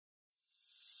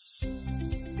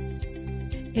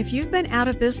If you've been out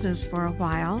of business for a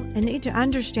while and need to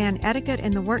understand etiquette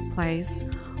in the workplace,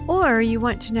 or you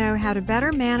want to know how to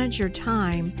better manage your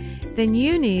time, then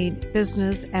you need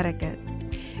business etiquette.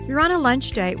 You're on a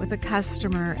lunch date with a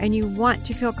customer and you want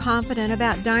to feel confident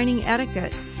about dining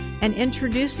etiquette and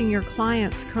introducing your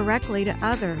clients correctly to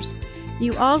others.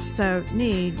 You also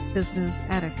need business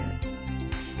etiquette.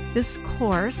 This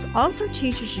course also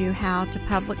teaches you how to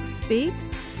public speak,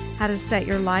 how to set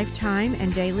your lifetime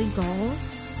and daily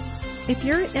goals. If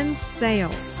you're in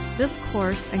sales, this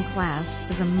course and class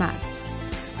is a must.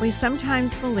 We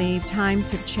sometimes believe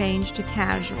times have changed to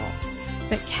casual,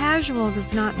 but casual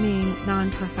does not mean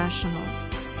non-professional.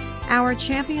 Our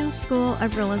Champion School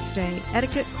of Real Estate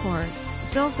etiquette course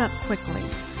fills up quickly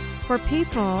for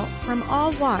people from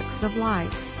all walks of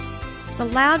life. The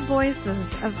loud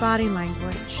voices of body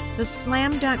language, the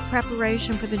slam dunk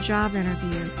preparation for the job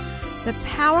interview, the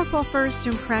powerful first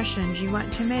impressions you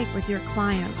want to make with your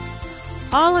clients.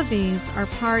 All of these are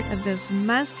part of this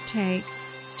must-take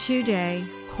 2-day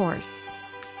course.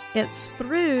 It's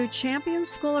through Champion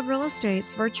School of Real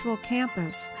Estate's virtual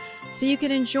campus, so you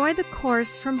can enjoy the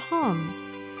course from home.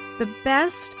 The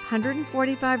best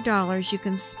 $145 you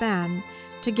can spend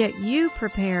to get you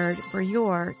prepared for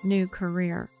your new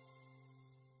career.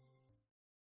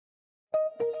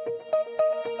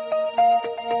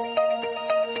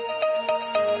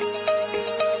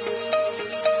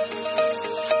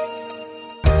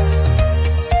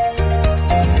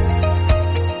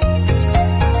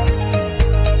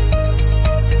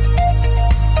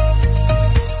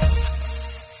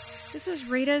 This is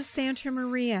Rita Santa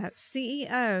Maria,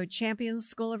 CEO, Champion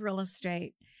School of Real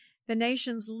Estate, the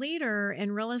nation's leader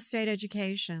in real estate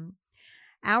education.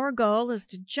 Our goal is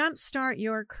to jumpstart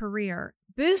your career,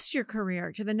 boost your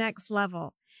career to the next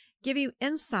level, give you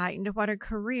insight into what a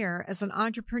career as an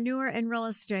entrepreneur in real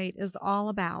estate is all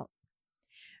about.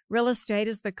 Real estate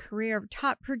is the career of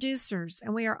top producers,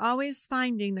 and we are always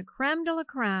finding the creme de la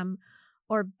creme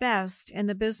or best in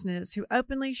the business who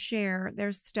openly share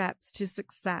their steps to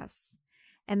success.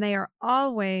 And they are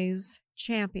always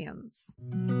champions.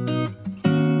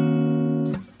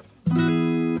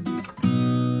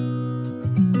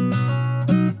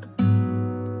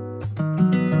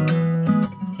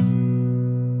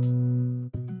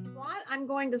 What I'm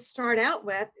going to start out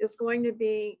with is going to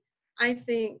be, I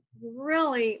think,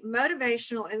 really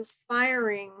motivational,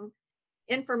 inspiring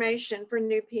information for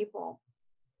new people.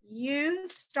 You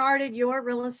started your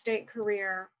real estate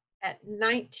career at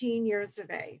 19 years of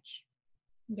age.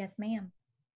 Yes, ma'am.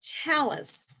 Tell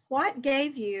us, what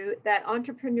gave you that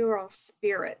entrepreneurial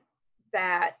spirit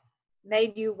that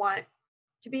made you want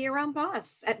to be your own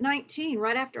boss at 19,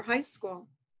 right after high school?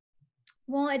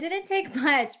 Well, it didn't take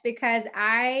much because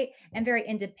I am very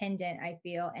independent, I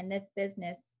feel, and this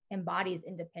business embodies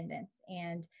independence.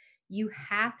 And you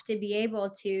have to be able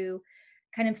to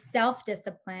kind of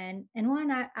self-discipline.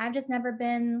 And I've just never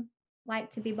been like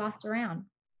to be bossed around.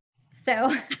 So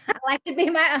I like to be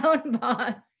my own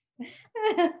boss.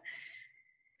 That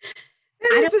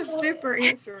is a super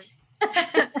answer.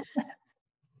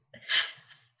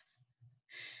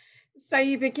 So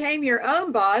you became your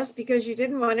own boss because you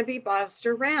didn't want to be bossed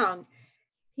around.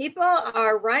 People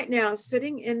are right now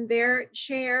sitting in their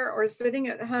chair or sitting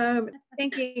at home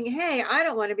thinking, hey, I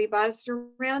don't want to be bossed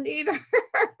around either.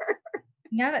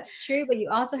 No, that's true. But you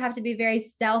also have to be very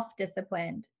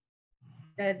self-disciplined.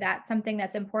 So that's something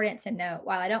that's important to note.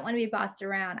 While I don't want to be bossed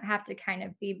around, I have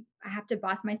to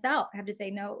boss myself. I have to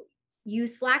say, no, you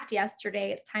slacked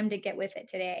yesterday. It's time to get with it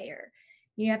today. Or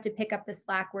you have to pick up the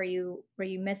slack where you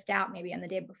missed out maybe on the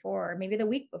day before or maybe the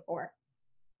week before.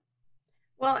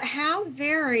 Well, how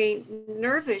very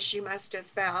nervous you must have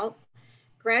felt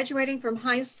graduating from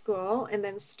high school and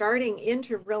then starting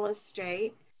into real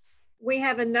estate. We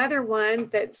have another one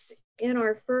that's in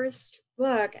our first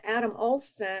book, Adam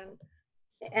Olson,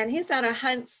 and he's out of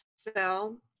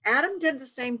Huntsville. Adam did the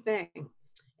same thing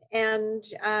and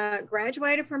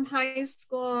graduated from high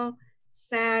school,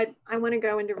 said, I want to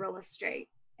go into real estate.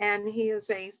 And he is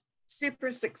a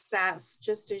super success,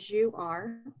 just as you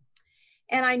are.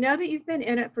 And I know that you've been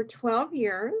in it for 12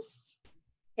 years.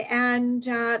 And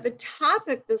the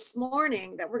topic this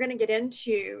morning that we're going to get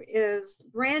into is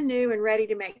brand new and ready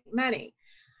to make money.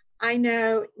 I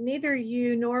know neither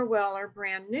you nor Will are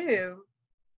brand new,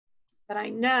 but I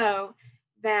know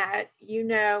that you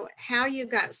know how you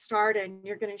got started and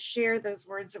you're going to share those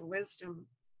words of wisdom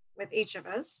with each of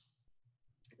us.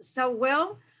 So,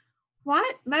 Will,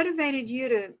 what motivated you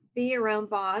to be your own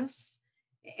boss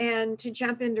and to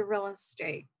jump into real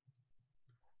estate?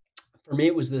 For me,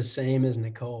 it was the same as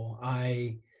Nicole.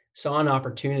 I saw an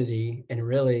opportunity and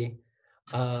really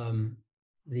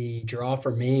the draw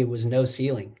for me was no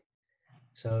ceiling.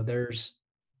 So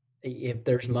if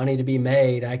there's money to be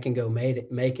made, I can go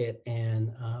make it.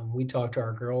 And we talk to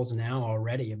our girls now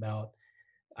already about,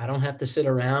 I don't have to sit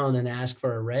around and ask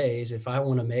for a raise. If I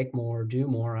want to make more, do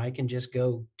more, I can just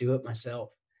go do it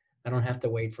myself. I don't have to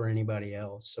wait for anybody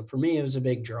else. So for me, it was a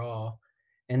big draw,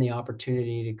 and the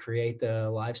opportunity to create the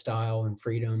lifestyle and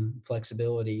freedom,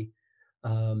 flexibility,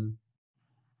 um,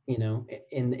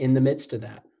 in the midst of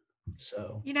that.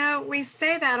 So, We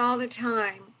say that all the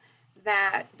time,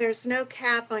 that there's no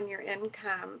cap on your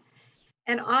income.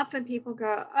 And often people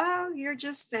go, oh, you're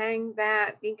just saying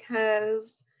that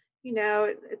because,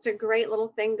 it's a great little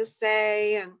thing to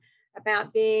say and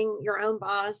about being your own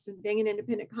boss and being an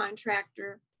independent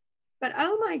contractor. But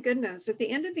oh my goodness, at the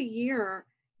end of the year,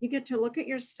 you get to look at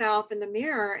yourself in the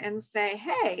mirror and say,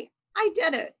 hey, I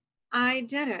did it. I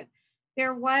did it.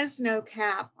 There was no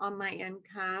cap on my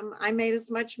income. I made as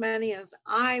much money as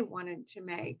I wanted to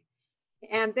make.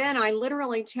 And then I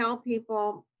literally tell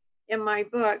people in my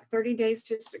book, 30 Days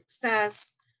to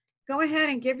Success, go ahead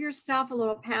and give yourself a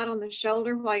little pat on the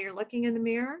shoulder while you're looking in the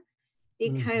mirror,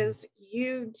 because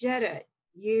you did it.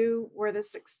 You were the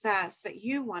success that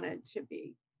you wanted to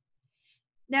be.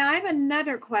 Now, I have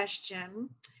another question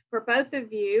for both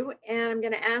of you, and I'm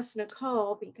going to ask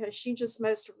Nicole because she just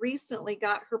most recently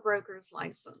got her broker's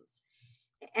license.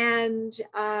 And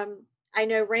I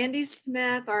know Randy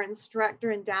Smith, our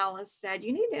instructor in Dallas, said,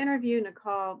 you need to interview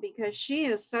Nicole because she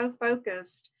is so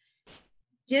focused,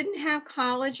 didn't have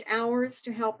college hours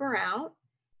to help her out.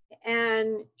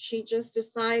 And she just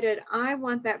decided, I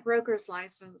want that broker's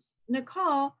license.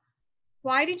 Nicole,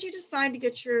 why did you decide to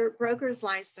get your broker's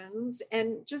license?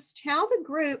 And just tell the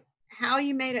group how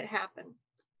you made it happen.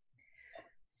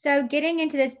 So, getting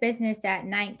into this business at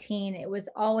 19, it was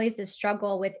always a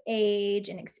struggle with age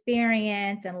and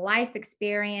experience and life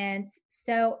experience.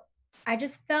 So, I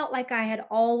just felt like I had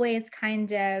always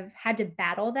kind of had to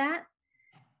battle that.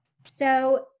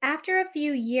 So, after a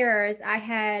few years,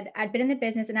 I'd been in the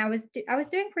business and I was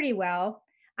doing pretty well.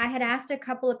 I had asked a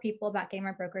couple of people about getting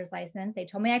my broker's license. They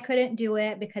told me I couldn't do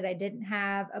it because I didn't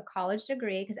have a college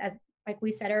degree, because as like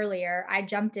we said earlier, I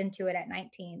jumped into it at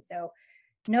 19. So,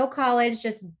 no college,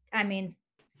 just, I mean,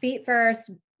 feet first,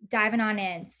 diving on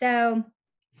in. So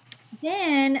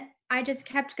then I just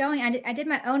kept going. I did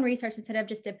my own research instead of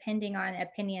just depending on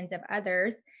opinions of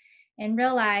others, and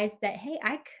realized that, hey,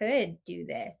 I could do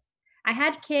this. I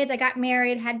had kids, I got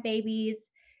married, had babies.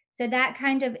 So that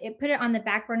kind of, it put it on the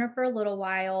back burner for a little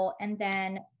while. And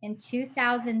then in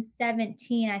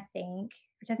 2017, I think,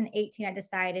 2018, I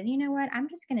decided, you know what, I'm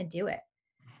just going to do it.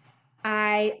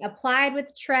 I applied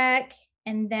with Trek,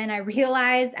 and then I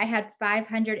realized I had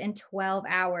 512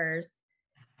 hours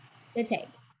to take.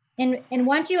 And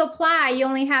once you apply, you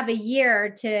only have a year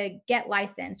to get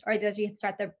licensed, or those you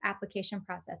start the application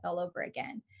process all over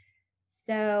again.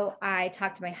 So I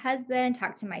talked to my husband,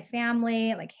 talked to my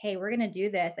family, like, hey, we're going to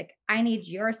do this. Like, I need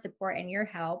your support and your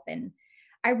help. And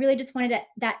I really just wanted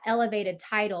that elevated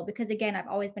title, because again, I've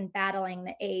always been battling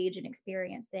the age and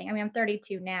experience thing. I mean, I'm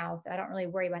 32 now, so I don't really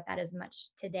worry about that as much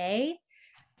today,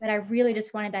 but I really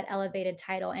just wanted that elevated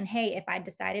title. And hey, if I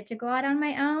decided to go out on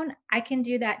my own, I can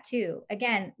do that too.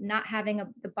 Again, not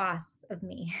having the boss of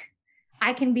me.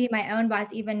 I can be my own boss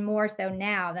even more so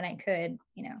now than I could,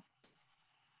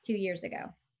 2 years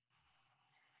ago.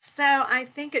 So I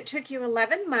think it took you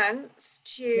 11 months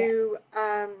to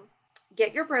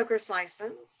get your broker's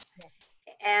license. Yeah.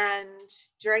 And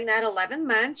during that 11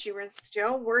 months, you were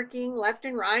still working left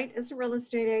and right as a real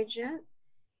estate agent.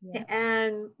 Yeah.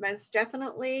 And most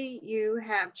definitely you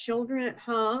have children at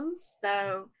home.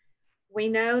 So we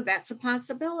know that's a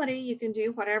possibility. You can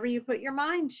do whatever you put your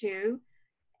mind to.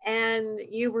 And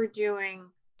you were doing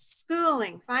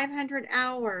schooling, 500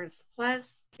 hours,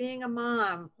 plus being a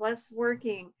mom, plus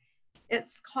working.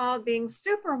 It's called being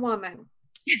Superwoman.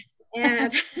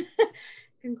 And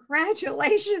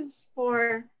congratulations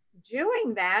for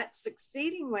doing that,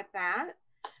 succeeding with that.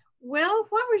 Will,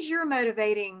 what was your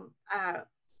motivating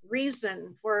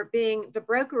reason for being the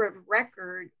broker of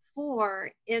record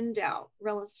for Indel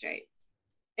Real Estate?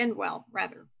 Indwell,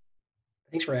 rather.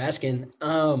 Thanks for asking.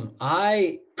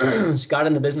 I got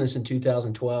in the business in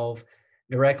 2012,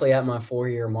 directly at my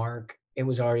 4-year mark. It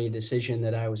was already a decision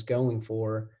that I was going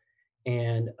for.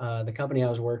 And the company I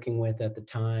was working with at the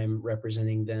time,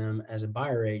 representing them as a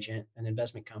buyer agent, an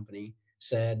investment company,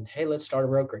 said, hey, let's start a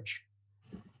brokerage.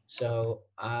 So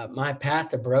my path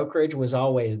to brokerage was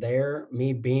always there.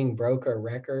 Me being broker of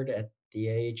record at the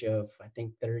age of, I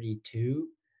think, 32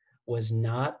 was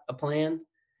not a plan.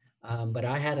 But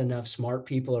I had enough smart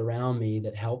people around me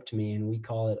that helped me, and we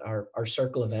call it our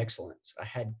circle of excellence. I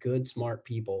had good, smart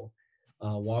people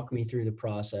walk me through the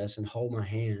process and hold my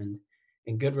hand,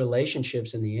 and good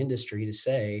relationships in the industry to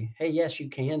say, hey, yes, you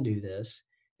can do this.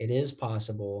 It is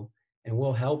possible, and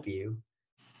we'll help you.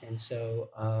 And so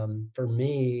for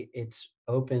me, it's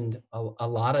opened a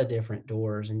lot of different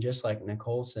doors. And just like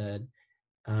Nicole said,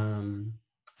 um,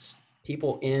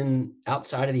 people in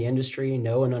outside of the industry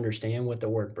know and understand what the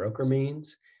word broker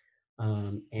means,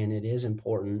 and it is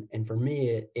important. And for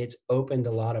me, it's opened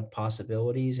a lot of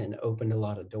possibilities and opened a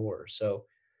lot of doors. So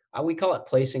we call it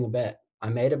placing a bet. I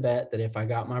made a bet that if I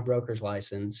got my broker's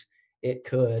license, it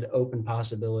could open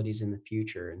possibilities in the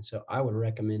future. And so I would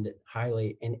recommend it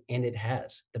highly. And it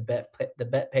has. The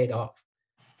bet paid off.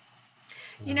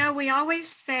 You know, we always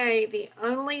say the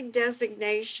only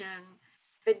designation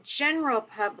the general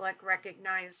public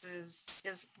recognizes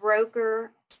is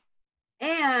broker.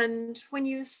 And when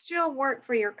you still work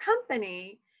for your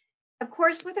company, of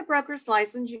course, with a broker's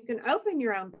license, you can open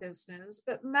your own business,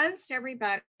 but most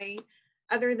everybody,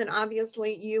 other than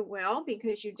obviously you will,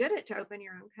 because you did it to open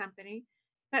your own company,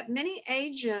 but many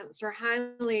agents are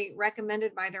highly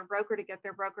recommended by their broker to get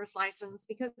their broker's license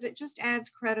because it just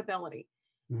adds credibility.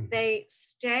 Mhm. They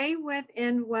stay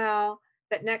within well,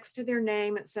 but next to their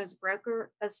name, it says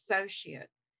broker associate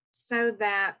so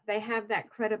that they have that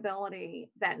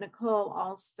credibility that Nicole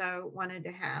also wanted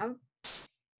to have.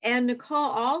 And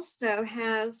Nicole also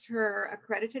has her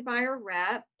accredited buyer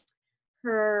rep,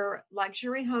 her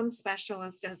luxury home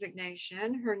specialist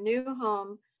designation, her new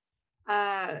home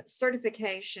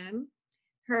certification,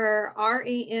 her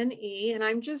RENE. And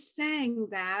I'm just saying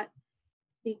that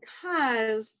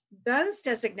because those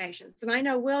designations, and I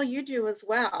know, Will, you do as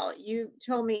well. You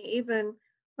told me even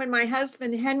when my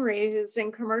husband, Henry, who's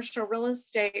in commercial real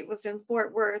estate, was in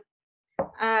Fort Worth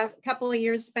a couple of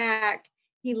years back,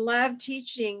 he loved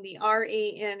teaching the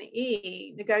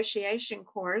RENE negotiation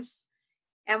course.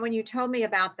 And when you told me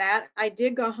about that, I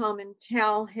did go home and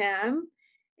tell him,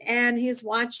 and he's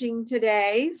watching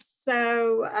today.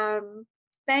 So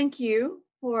thank you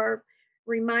for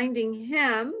reminding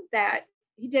him that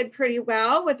he did pretty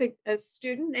well with a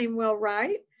student named Will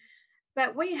Wright.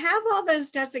 But we have all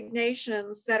those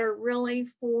designations that are really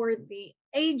for the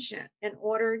agent in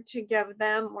order to give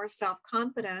them more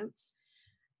self-confidence.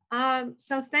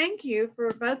 So thank you for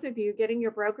both of you getting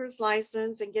your broker's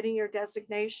license and getting your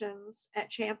designations at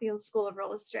Champion School of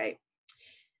Real Estate.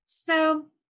 So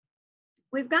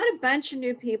we've got a bunch of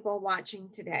new people watching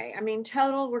today. I mean,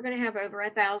 total, we're going to have over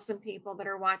 1,000 people that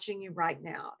are watching you right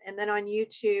now. And then on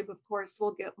YouTube, of course,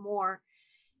 we'll get more.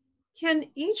 Can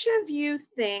each of you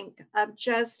think of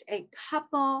just a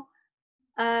couple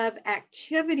of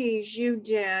activities you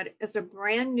did as a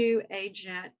brand new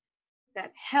agent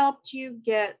that helped you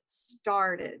get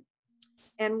started?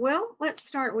 And Will, let's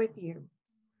start with you.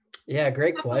 Yeah,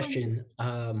 great question.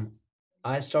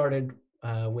 I started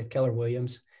with Keller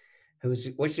Williams, which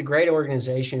is a great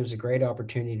organization. It was a great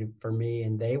opportunity for me,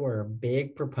 and they were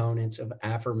big proponents of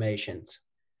affirmations.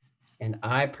 And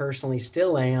I personally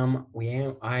still am.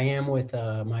 I am with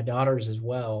my daughters as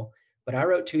well. But I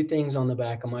wrote two things on the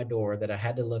back of my door that I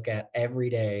had to look at every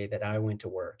day that I went to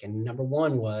work. And number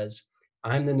one was,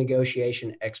 I'm the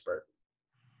negotiation expert.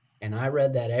 And I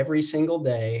read that every single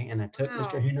day, and I took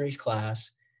Mr. Wow. Henry's class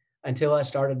until I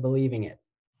started believing it.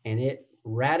 And it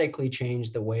radically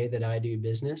changed the way that I do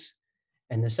business.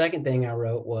 And the second thing I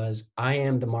wrote was, I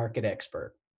am the market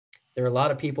expert. There are a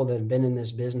lot of people that have been in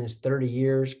this business 30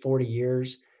 years, 40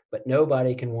 years, but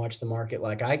nobody can watch the market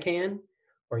like I can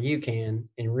or you can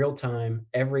in real time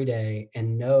every day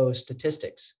and know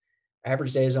statistics.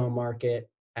 Average days on market,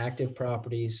 active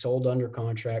properties, sold under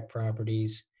contract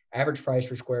properties, average price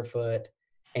per square foot,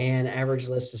 and average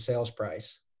list to sales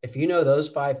price. If you know those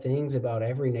five things about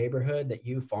every neighborhood that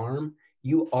you farm,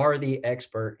 you are the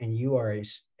expert and you are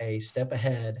a step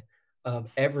ahead of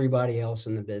everybody else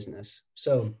in the business.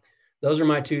 So those are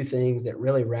my two things that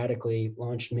really radically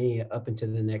launched me up into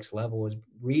the next level, was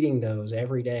reading those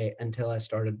every day until I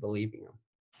started believing them.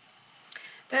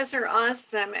 Those are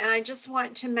awesome. And I just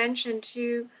want to mention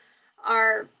to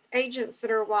our agents that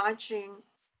are watching,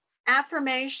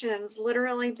 affirmations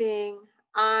literally being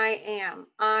I am,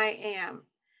 I am,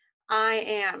 I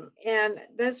am. And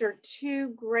those are two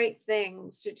great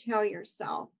things to tell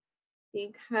yourself,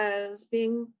 because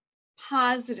being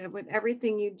positive with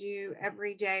everything you do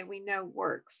every day, we know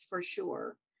works for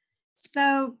sure.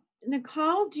 So,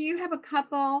 Nicole, do you have a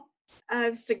couple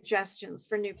of suggestions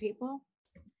for new people?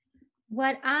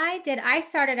 What I did, I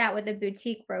started out with a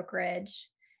boutique brokerage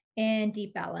in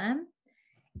Deep Ellum.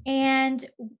 And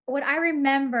what I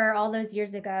remember all those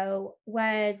years ago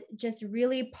was just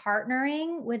really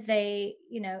partnering with a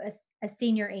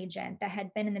senior agent that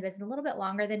had been in the business a little bit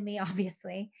longer than me,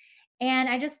 obviously. And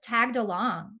I just tagged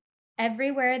along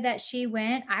everywhere that she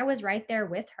went. I was right there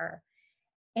with her.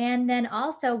 And then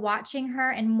also watching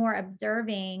her and more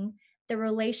observing the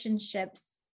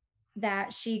relationships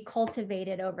that she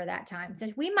cultivated over that time.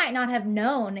 So we might not have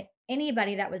known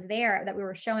anybody that was there that we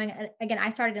were showing. Again, I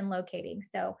started in locating.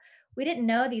 So we didn't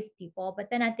know these people. But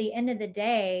then at the end of the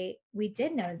day, we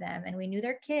did know them and we knew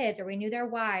their kids or we knew their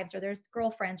wives or their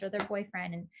girlfriends or their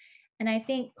boyfriend. And I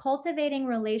think cultivating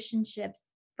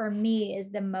relationships for me is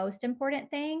the most important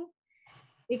thing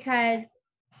because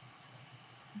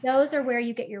those are where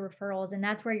you get your referrals and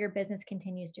that's where your business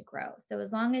continues to grow. So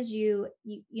as long as you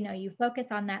focus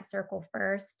on that circle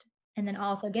first and then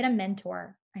also get a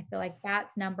mentor. I feel like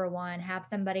that's number one. Have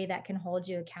somebody that can hold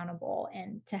you accountable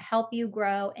and to help you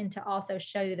grow and to also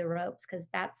show you the ropes because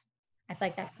that's I feel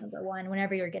like that's number one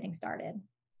whenever you're getting started.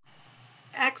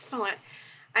 Excellent.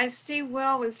 I see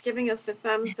Will was giving us a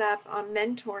thumbs up on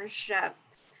mentorship.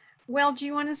 Will, do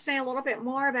you want to say a little bit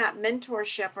more about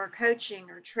mentorship or coaching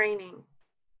or training?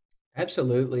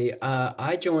 Absolutely.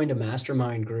 I joined a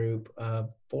mastermind group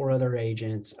of 4 other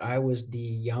agents. I was the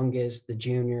youngest, the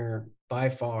junior by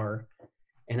far,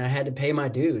 and I had to pay my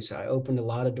dues. I opened a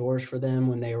lot of doors for them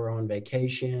when they were on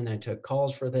vacation. I took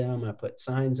calls for them. I put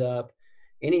signs up,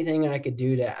 anything I could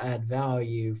do to add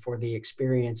value for the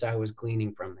experience I was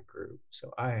gleaning from the group.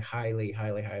 So I highly,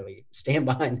 highly, highly stand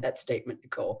behind that statement,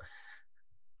 Nicole.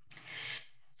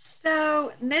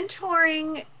 So,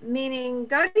 mentoring, meaning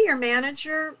go to your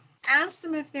manager, ask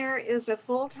them if there is a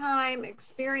full time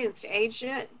experienced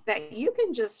agent that you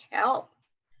can just help.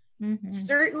 Mhm.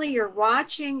 Certainly, you're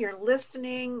watching, you're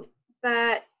listening,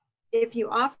 but if you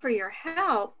offer your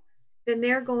help, then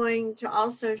they're going to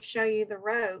also show you the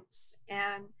ropes.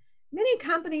 And many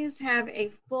companies have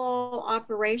a full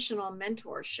operational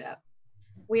mentorship.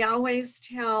 We always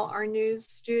tell our new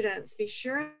students be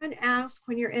sure and ask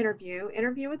when you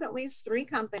interview with at least 3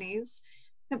 companies,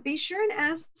 but be sure and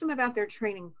ask them about their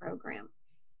training program.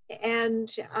 And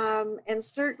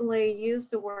certainly use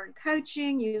the word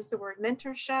coaching, use the word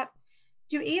mentorship.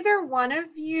 Do either one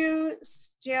of you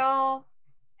still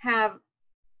have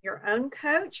your own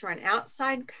coach or an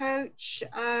outside coach?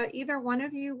 Either one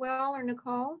of you, Will or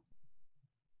Nicole?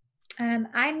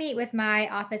 I meet with my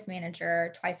office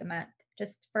manager twice a month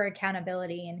just for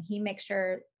accountability, and he makes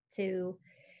sure to.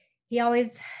 He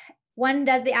always one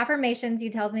does the affirmations. He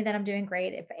tells me that I'm doing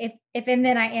great. If and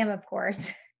then I am, of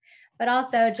course, but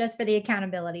also just for the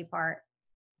accountability part,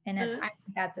 and Uh, I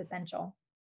think that's essential.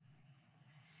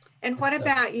 and what That's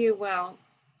about you, Will?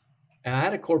 I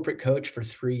had a corporate coach for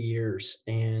 3 years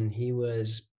and he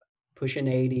was pushing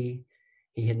 80.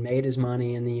 He had made his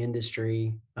money in the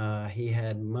industry. He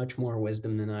had much more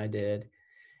wisdom than I did.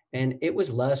 And it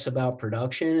was less about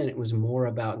production and it was more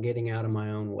about getting out of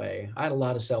my own way. I had a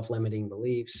lot of self-limiting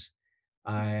beliefs.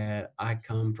 I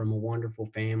come from a wonderful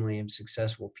family of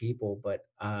successful people, but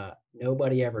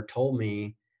nobody ever told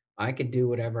me I could do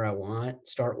whatever I want,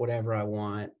 start whatever I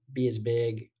want, be as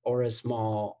big or as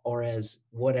small or as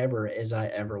whatever as I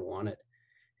ever wanted.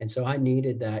 And so I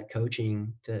needed that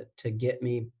coaching to get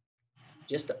me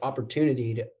just the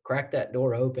opportunity to crack that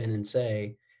door open and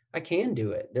say, I can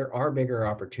do it. There are bigger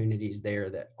opportunities there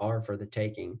that are for the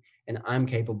taking, and I'm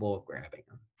capable of grabbing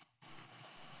them.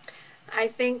 I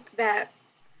think that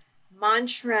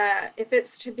mantra, if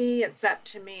it's to be, it's up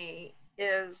to me,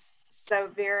 is so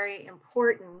very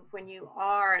important when you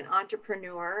are an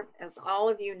entrepreneur, as all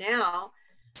of you now,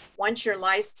 once you're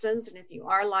licensed, and if you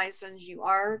are licensed, you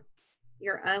are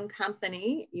your own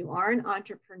company, you are an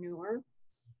entrepreneur.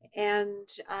 And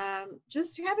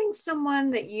just having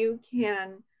someone that you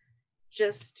can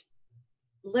just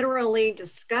literally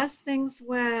discuss things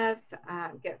with,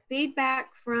 get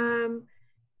feedback from.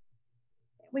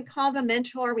 We call them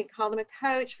mentor, we call them a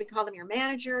coach, we call them your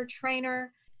manager,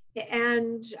 trainer.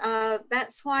 And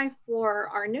that's why for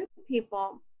our new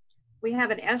people, we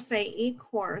have an SAE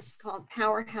course called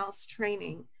Powerhouse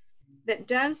Training that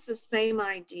does the same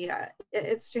idea.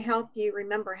 It's to help you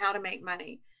remember how to make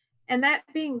money. And that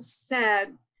being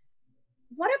said,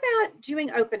 what about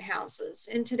doing open houses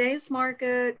in today's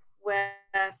market with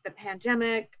the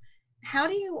pandemic? How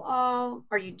do you all,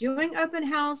 are you doing open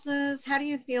houses? How do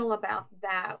you feel about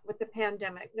that with the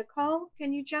pandemic? Nicole,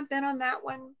 can you jump in on that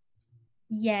one?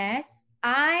 Yes,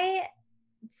 I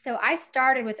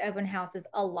started with open houses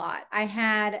a lot. I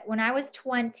had when I was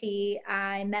 20,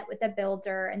 I met with a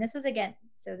builder, and this was again,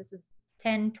 so this is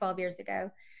 10, 12 years ago.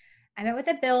 I met with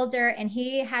a builder and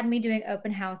he had me doing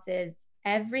open houses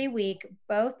every week,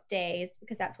 both days,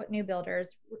 because that's what new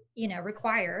builders,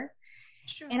 require.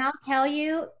 Sure. And I'll tell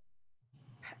you,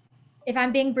 if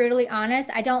I'm being brutally honest,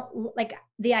 I don't like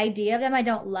the idea of them. I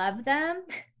don't love them,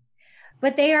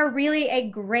 but they are really a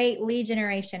great lead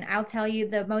generation. I'll tell you,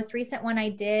 the most recent one I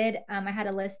did, I had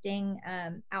a listing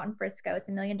out in Frisco. It's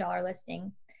 $1 million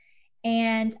listing.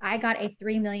 And I got a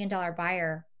 $3 million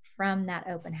buyer from that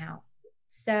open house.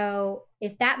 So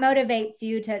if that motivates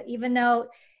you to, even though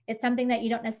it's something that you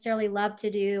don't necessarily love to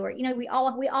do, or, we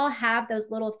all have those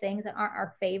little things that aren't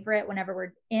our favorite whenever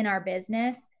we're in our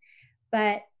business.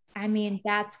 But I mean,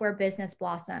 that's where business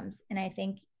blossoms. And I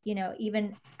think,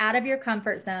 even out of your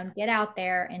comfort zone, get out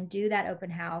there and do that open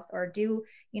house, or do,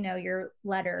 your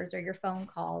letters or your phone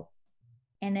calls,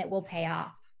 and it will pay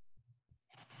off.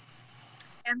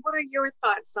 And what are your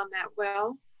thoughts on that,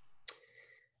 Will?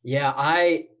 Yeah,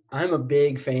 I'm a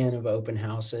big fan of open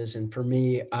houses. And for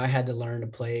me, I had to learn to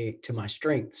play to my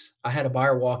strengths. I had a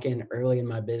buyer walk in early in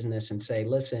my business and say,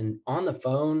 listen, on the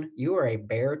phone, you are a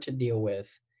bear to deal with.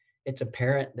 It's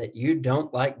apparent that you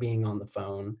don't like being on the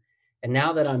phone. And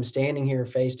now that I'm standing here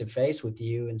face to face with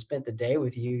you and spent the day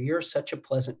with you, you're such a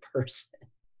pleasant person.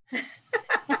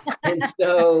 And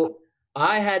so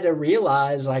I had to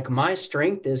realize, like, my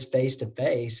strength is face to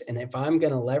face. And if I'm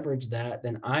going to leverage that,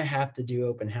 then I have to do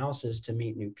open houses to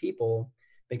meet new people,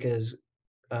 because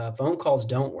phone calls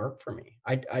don't work for me.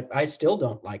 I still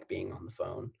don't like being on the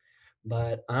phone,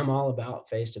 but I'm all about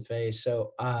face to face.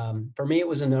 So for me, it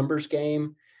was a numbers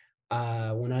game.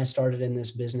 When I started in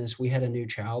this business, we had a new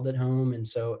child at home. And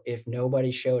so if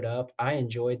nobody showed up, I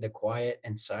enjoyed the quiet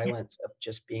and silence of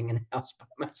just being in a house by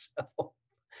myself.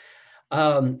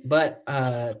 But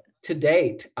to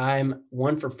date, I'm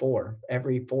 1 for 4.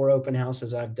 Every 4 open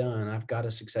houses I've done, I've got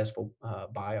a successful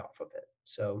buy off of it.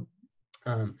 So,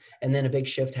 and then a big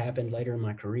shift happened later in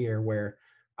my career where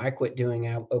I quit doing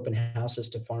open houses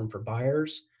to farm for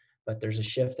buyers. But there's a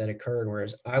shift that occurred,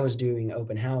 whereas I was doing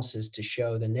open houses to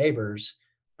show the neighbors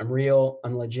I'm real,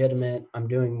 I'm legitimate, I'm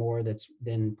doing more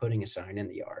than putting a sign in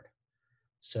the yard.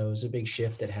 So it was a big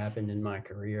shift that happened in my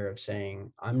career of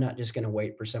saying, I'm not just going to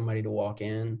wait for somebody to walk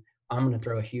in. I'm going to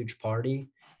throw a huge party,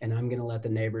 and I'm going to let the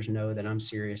neighbors know that I'm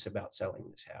serious about selling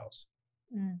this house.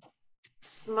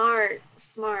 Smart.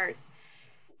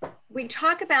 We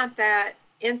talk about that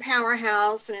in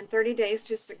Powerhouse and in 30 Days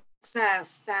to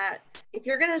Success, that if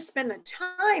you're going to spend the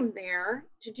time there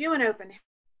to do an open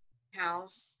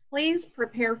house, please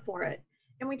prepare for it.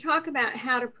 And we talk about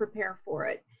how to prepare for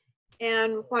it.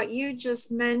 And what you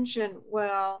just mentioned,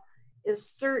 Will, is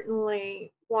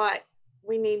certainly what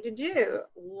we need to do.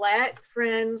 Let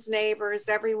friends, neighbors,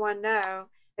 everyone know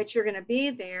that you're going to be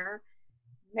there.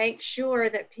 Make sure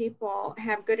that people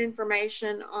have good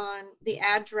information on the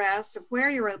address of where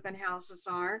your open houses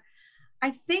are.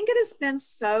 I think it has been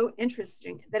so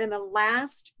interesting that in the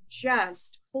last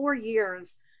just 4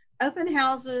 years, open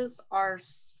houses are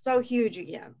so huge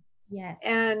again. Yes.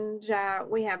 And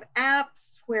we have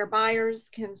apps where buyers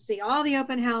can see all the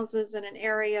open houses in an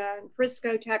area in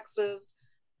Frisco, Texas,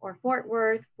 or Fort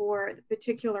Worth for the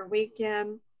particular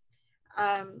weekend.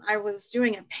 I was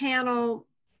doing a panel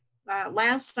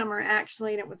last summer,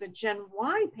 actually, and it was a Gen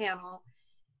Y panel.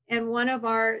 And one of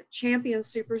our champion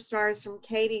superstars from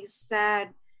Katy said,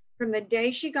 from the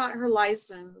day she got her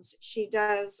license, she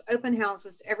does open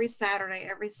houses every Saturday,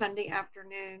 every Sunday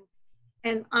afternoon.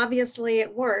 And obviously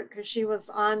it worked because she was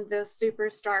on the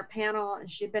superstar panel and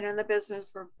she'd been in the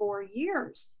business for 4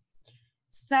 years.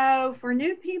 So for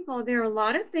new people, there are a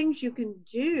lot of things you can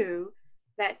do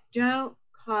that don't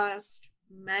cost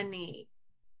money.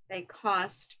 They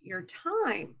cost your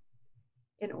time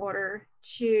in order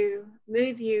to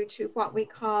move you to what we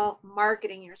call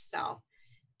marketing yourself.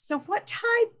 So what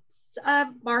types of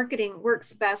marketing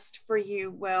works best for you,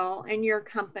 Will, and your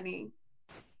company?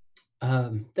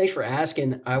 Thanks for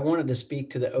asking. I wanted to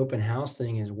speak to the open house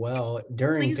thing as well.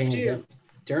 During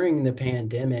the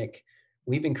pandemic,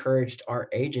 we've encouraged our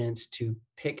agents to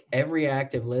pick every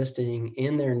active listing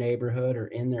in their neighborhood or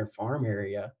in their farm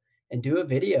area and do a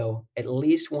video at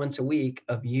least once a week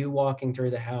of you walking through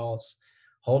the house,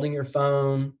 holding your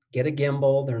phone, get a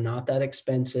gimbal. They're not that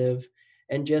expensive.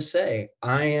 And just say,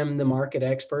 I am the market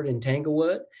expert in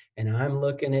Tanglewood, and I'm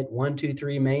looking at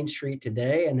 123 Main Street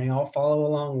today, and they all follow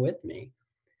along with me.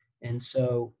 And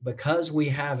so because we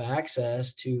have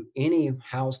access to any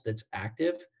house that's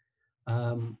active,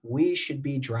 we should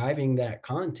be driving that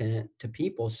content to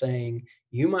people saying,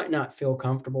 you might not feel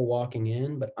comfortable walking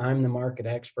in, but I'm the market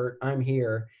expert. I'm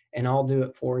here, and I'll do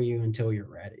it for you until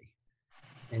you're ready.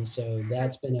 And so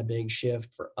that's been a big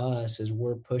shift for us as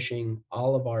we're pushing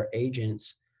all of our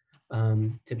agents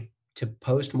to to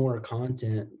post more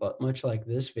content, but much like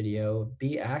this video,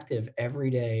 be active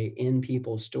every day in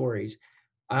people's stories.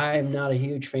 I'm not a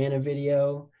huge fan of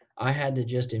video. I had to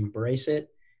just embrace it.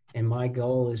 And my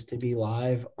goal is to be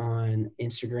live on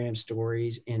Instagram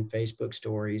stories and Facebook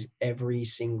stories every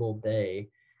single day.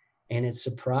 And it's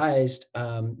surprised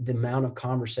the amount of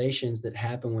conversations that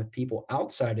happen with people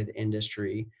outside of the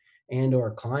industry, and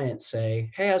or clients say,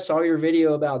 hey, I saw your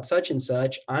video about such and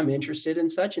such. I'm interested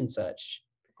in such and such.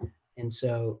 And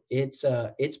so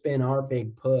it's been our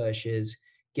big push is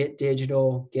get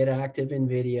digital, get active in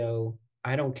video.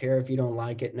 I don't care if you don't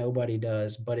like it, nobody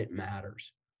does, but it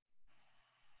matters.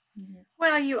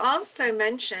 Well, you also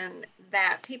mentioned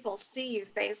that people see you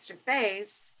face to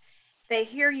face. They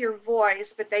hear your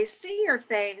voice, but they see your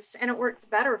face and it works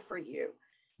better for you.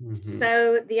 Mm-hmm.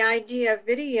 So the idea of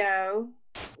video,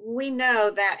 we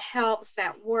know that helps,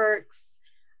 that works.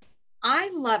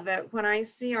 I love it when I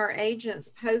see our agents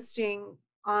posting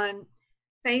on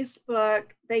Facebook,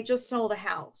 they just sold a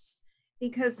house,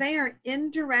 because they are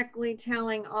indirectly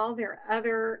telling all their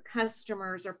other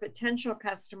customers or potential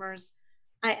customers,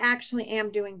 I actually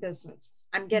am doing business.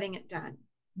 I'm getting it done.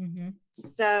 Mm-hmm.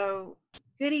 So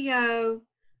video,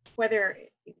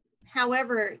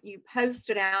 however you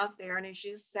post it out there, and as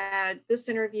you said, this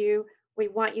interview, we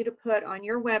want you to put on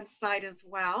your website as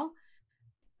well.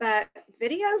 But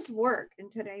videos work in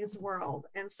today's world,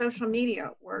 and social media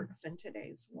works in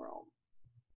today's world.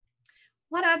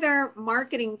 What other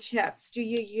marketing tips do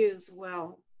you use,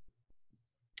 Will?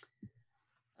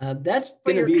 That's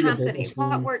for going to your be company.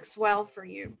 What works well for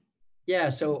you? Yeah.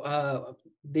 So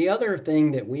the other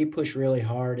thing that we push really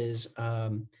hard is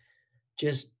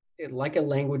just like a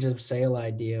language of sale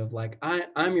idea of like,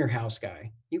 I'm your house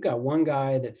guy. You've got one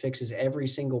guy that fixes every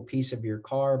single piece of your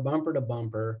car, bumper to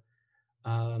bumper.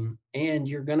 And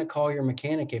you're going to call your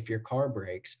mechanic if your car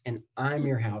breaks, and I'm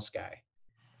your house guy.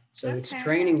 So It's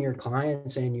training your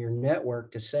clients and your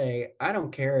network to say, I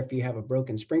don't care if you have a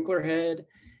broken sprinkler head,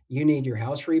 you need your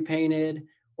house repainted,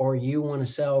 or you want to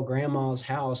sell grandma's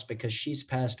house because she's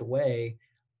passed away.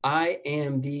 I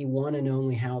am the one and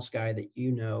only house guy that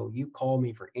you know. You call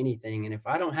me for anything. And if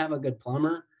I don't have a good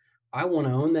plumber, I want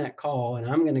to own that call, and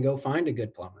I'm going to go find a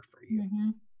good plumber for you. Mm-hmm.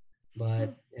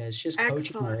 But it's just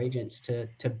coaching our agents to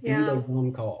be the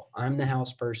one call. I'm the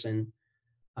house person.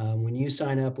 When you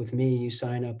sign up with me, you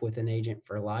sign up with an agent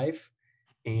for life.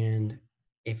 And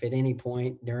if at any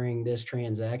point during this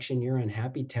transaction you're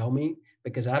unhappy, tell me,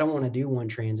 because I don't want to do one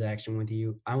transaction with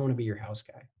you. I want to be your house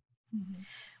guy. Mm-hmm.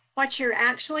 What you're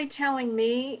actually telling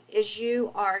me is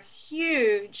you are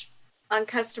huge on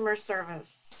customer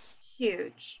service.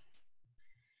 Huge.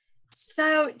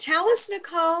 So tell us,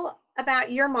 Nicole,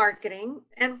 about your marketing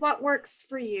and what works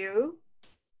for you.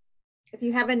 If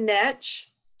you have a niche.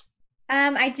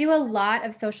 I do a lot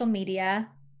of social media.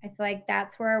 I feel like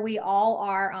that's where we all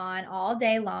are on all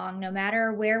day long, no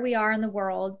matter where we are in the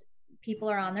world. People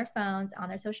are on their phones, on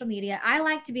their social media. I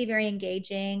like to be very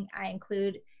engaging. I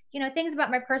include, things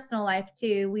about my personal life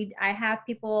too.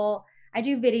 I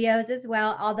do videos as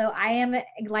well. Although I am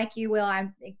like you, Will,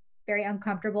 I'm very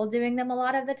uncomfortable doing them a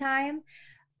lot of the time.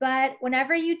 But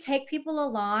whenever you take people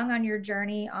along on your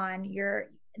journey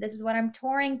this is what I'm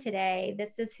touring today,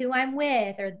 this is who I'm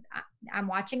with, or I'm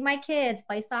watching my kids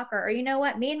play soccer, or you know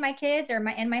what, me and my kids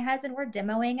and my husband, we're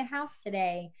demoing a house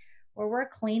today, or we're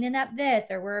cleaning up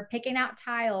this, or we're picking out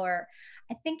tile, or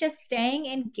I think just staying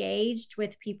engaged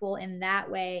with people in that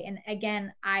way. And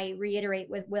again, I reiterate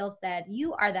what Will said,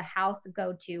 you are the house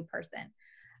go-to person.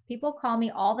 People call me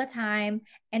all the time,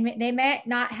 and they may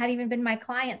not have even been my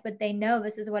clients, but they know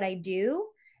this is what I do.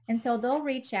 And so they'll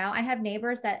reach out. I have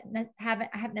neighbors that I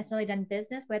haven't necessarily done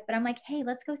business with, but I'm like, hey,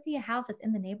 let's go see a house that's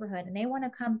in the neighborhood, and they want to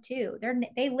come too.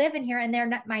 They live in here, and they're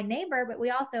not my neighbor, but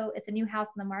it's a new house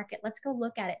in the market. Let's go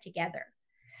look at it together.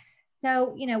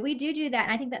 So, we do that.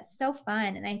 And I think that's so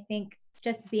fun. And I think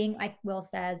just being, like Will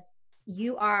says,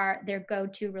 you are their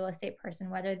go-to real estate person,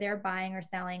 whether they're buying or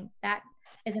selling. That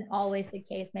isn't always the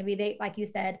case. Maybe they, like you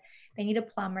said, they need a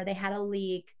plumber, they had a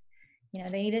leak,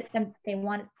 they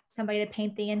want somebody to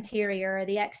paint the interior or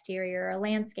the exterior, a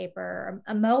landscaper, or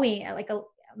a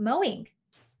mowing.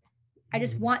 I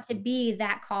just want to be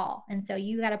that call. And so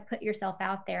you got to put yourself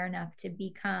out there enough to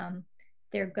become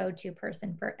their go-to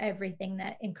person for everything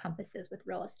that encompasses with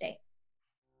real estate.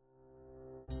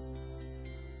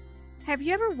 Have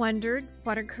you ever wondered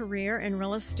what a career in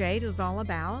real estate is all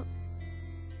about?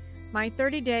 My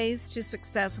 30 Days to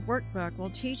Success workbook will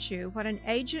teach you what an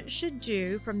agent should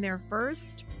do from their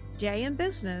first day in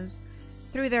business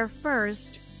through their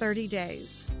first 30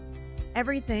 days.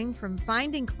 Everything from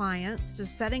finding clients to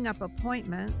setting up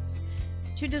appointments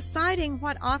to deciding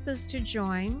what office to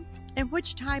join and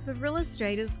which type of real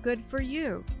estate is good for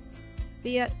you,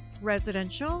 be it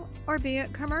residential or be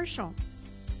it commercial.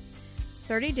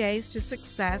 30 Days to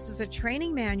Success is a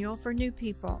training manual for new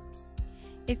people.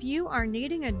 If you are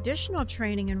needing additional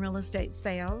training in real estate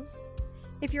sales,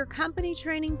 if your company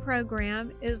training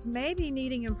program is maybe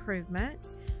needing improvement,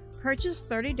 purchase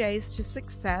 30 Days to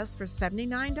Success for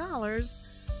 $79,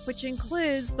 which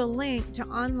includes the link to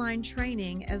online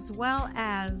training as well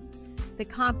as the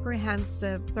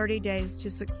comprehensive 30 Days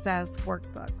to Success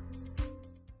workbook.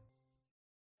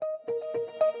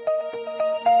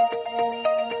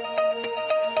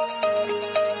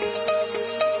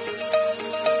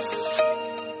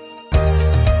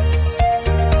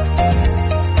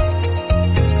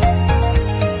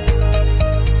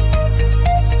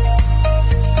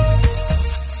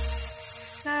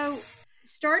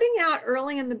 Starting out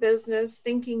early in the business,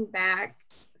 thinking back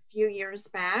a few years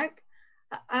back,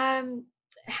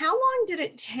 how long did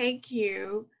it take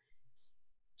you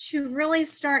to really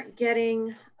start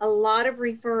getting a lot of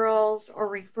referrals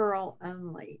or referral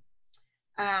only?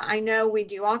 I know we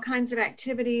do all kinds of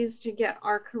activities to get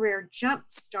our career jump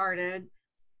started,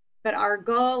 but our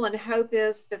goal and hope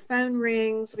is the phone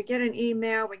rings, we get an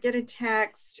email, we get a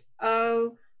text.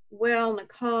 Oh, Will,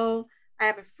 Nicole, I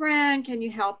have a friend, can you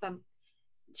help them?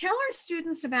 Tell our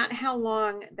students about how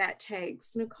long that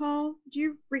takes. Nicole, do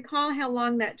you recall how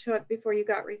long that took before you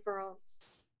got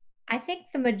referrals? I think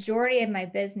the majority of my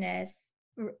business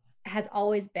has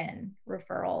always been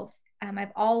referrals. I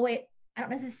don't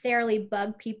necessarily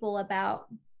bug people about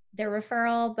their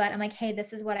referral, but I'm like, hey,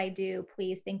 this is what I do.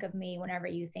 Please think of me whenever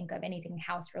you think of anything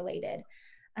house related.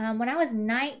 When I was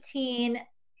 19,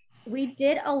 we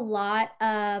did a lot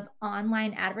of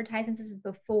online advertisements. This is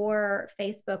before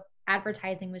Facebook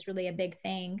advertising was really a big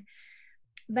thing.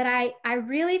 But I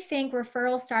really think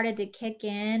referrals started to kick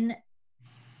in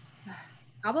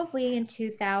probably in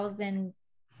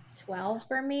 2012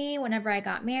 for me, whenever I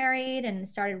got married and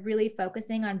started really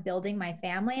focusing on building my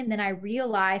family. And then I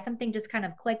realized something just kind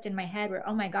of clicked in my head where,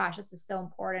 oh my gosh, this is so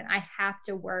important. I have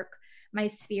to work my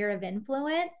sphere of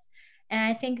influence. And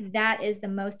I think that is the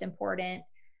most important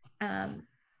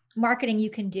marketing you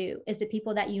can do, is the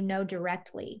people that you know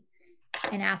directly,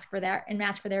 and ask for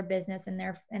their business and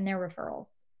their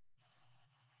referrals.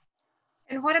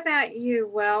 And what about you?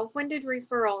 Well, when did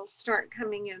referrals start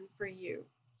coming in for you?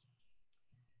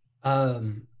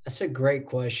 That's a great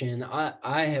question.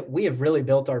 We have really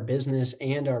built our business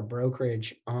and our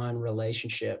brokerage on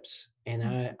relationships,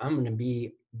 and I'm going to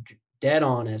be dead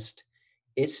honest.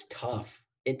 It's tough.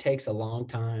 It takes a long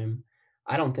time.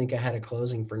 I don't think I had a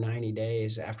closing for 90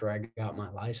 days after I got my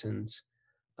license.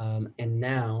 And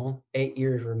now, 8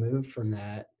 years removed from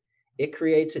that, it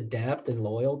creates a depth and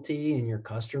loyalty in your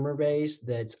customer base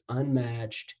that's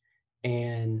unmatched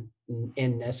and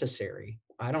necessary.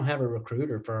 I don't have a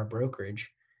recruiter for our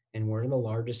brokerage, and we're the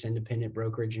largest independent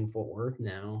brokerage in Fort Worth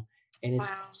now. And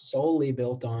it's solely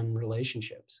built on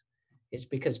relationships. It's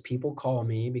because people call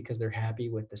me because they're happy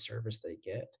with the service they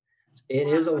get. It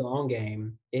is a long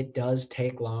game. It does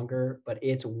take longer, but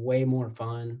it's way more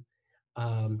fun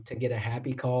to get a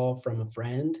happy call from a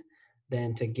friend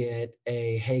than to get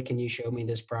a, hey, can you show me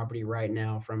this property right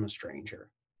now, from a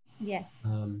stranger. Yeah.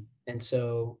 And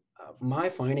so my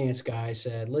finance guy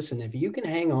said, listen, if you can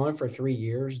hang on for 3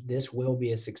 years, this will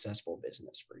be a successful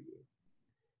business for you.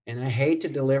 And I hate to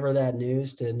deliver that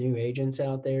news to new agents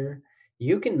out there.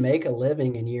 You can make a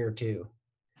living in year 2.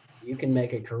 You can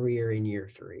make a career in year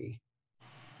 3.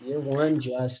 Year 1,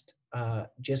 just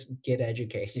get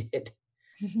educated.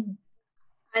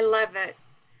 I love it.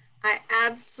 I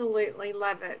absolutely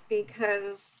love it,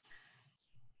 because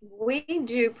we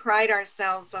do pride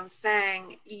ourselves on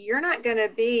saying you're not going to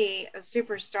be a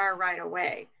superstar right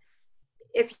away.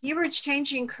 If you were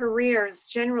changing careers,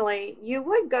 generally you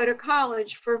would go to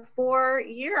college for 4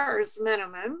 years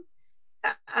minimum,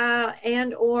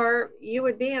 and or you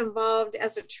would be involved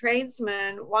as a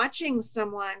tradesman watching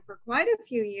someone for quite a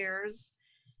few years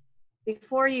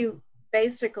before you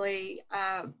basically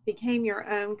became your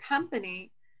own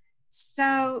company.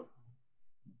 So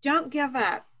don't give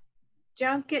up.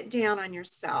 Don't get down on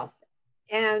yourself.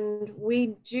 And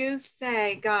we do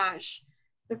say, gosh,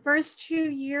 the first 2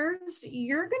 years,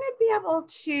 you're going to be able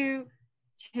to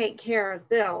take care of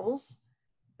bills.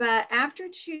 But after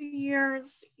 2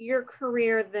 years, your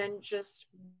career then just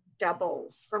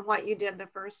doubles from what you did the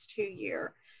first 2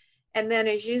 years. And then,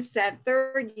 as you said,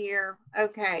 3rd year,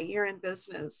 okay, you're in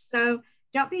business. So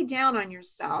don't be down on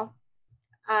yourself.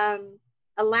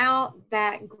 Allow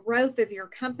that growth of your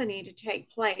company to take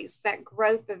place, that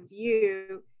growth of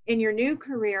you in your new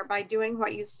career by doing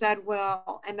what you said,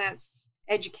 Will, and that's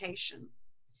education.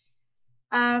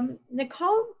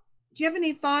 Nicole, do you have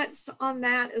any thoughts on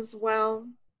that as well?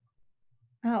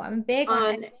 Oh, I'm big on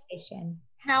On education.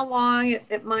 how long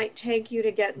it might take you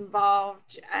to get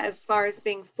involved as far as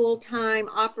being full-time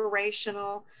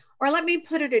operational, or let me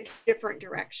put it a different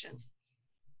direction.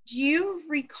 Do you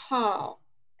recall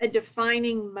a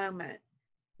defining moment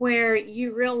where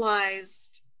you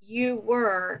realized you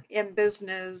were in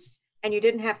business and you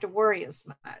didn't have to worry as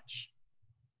much?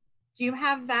 Do you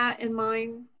have that in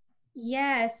mind?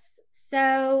 Yes.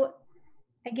 So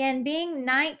again, being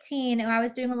 19, I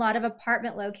was doing a lot of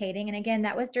apartment locating. And again,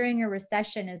 that was during a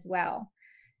recession as well.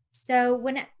 So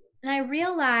when I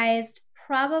realized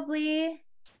probably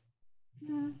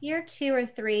year 2 or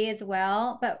 3 as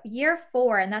well, but year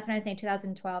 4, and that's when I was saying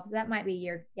 2012. So that might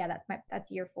be yeah, that's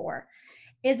year 4,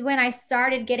 is when I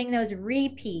started getting those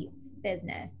repeats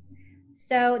business.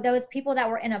 So those people that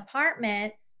were in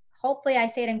apartments, hopefully I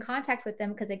stayed in contact with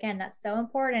them because again, that's so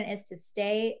important is to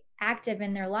stay active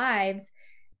in their lives.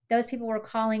 Those people were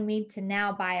calling me to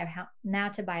now to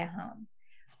buy a home,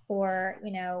 or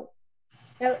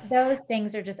those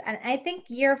things are just. And I think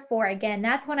year 4 again,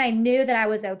 that's when I knew that I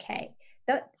was okay.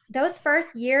 Those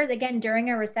first years, again during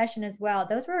a recession as well,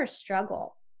 those were a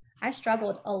struggle. I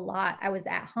struggled a lot. I was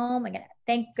at home again.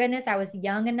 Thank goodness I was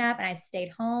young enough and I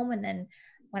stayed home. And then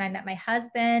when I met my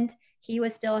husband, he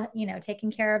was still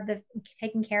taking care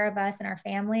of us and our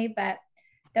family. But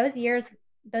those years,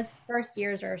 those first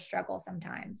years are a struggle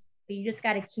sometimes. But you just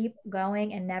got to keep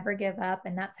going and never give up.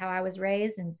 And that's how I was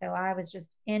raised. And so I was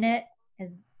just in it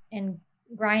as and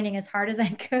grinding as hard as I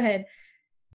could.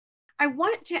 I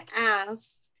want to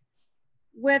ask,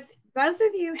 with both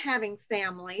of you having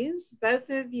families, both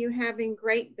of you having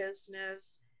great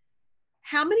business,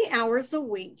 how many hours a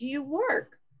week do you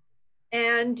work?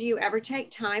 And do you ever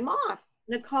take time off?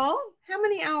 Nicole, how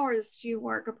many hours do you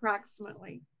work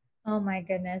approximately? Oh my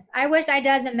goodness. I wish I'd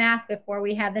done the math before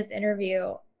we had this interview.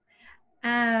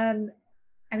 Um,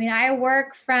 I mean, I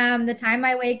work from the time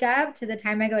I wake up to the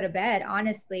time I go to bed,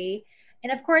 honestly.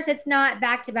 And of course, it's not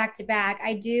back to back to back.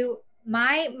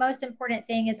 My most important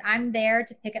thing is I'm there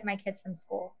to pick up my kids from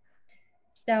school.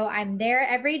 So I'm there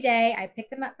every day. I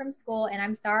pick them up from school, and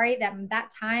I'm sorry that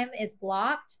that time is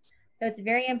blocked. So it's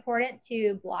very important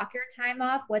to block your time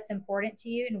off, what's important to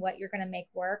you and what you're going to make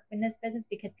work in this business,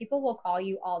 because people will call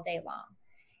you all day long.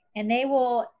 And they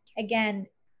will, again,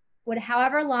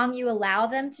 however long you allow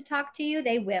them to talk to you,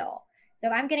 they will. So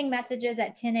I'm getting messages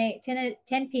at 10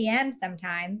 p.m.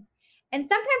 sometimes. And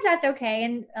sometimes that's okay.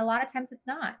 And a lot of times it's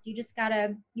not. You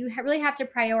really have to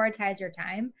prioritize your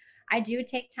time. I do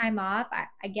take time off.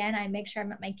 I make sure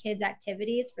I'm at my kids'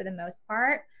 activities for the most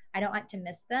part. I don't like to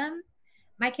miss them.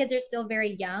 My kids are still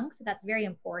very young, so that's very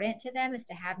important to them is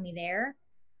to have me there.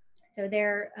 So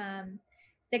they're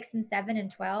 6 and 7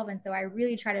 and 12. And so I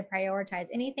really try to prioritize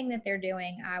anything that they're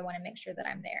doing. I want to make sure that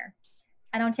I'm there.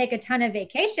 I don't take a ton of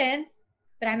vacations,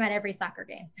 but I'm at every soccer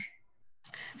game.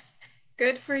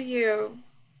 Good for you.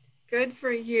 Good for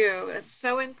you. It's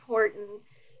so important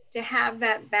to have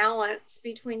that balance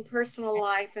between personal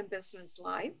life and business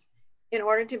life in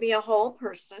order to be a whole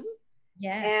person.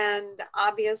 Yes. And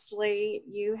obviously,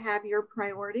 you have your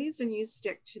priorities and you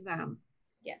stick to them.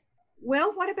 Yes.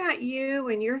 Well, what about you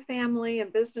and your family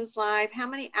and business life? How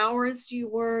many hours do you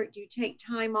work? Do you take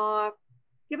time off?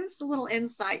 Give us a little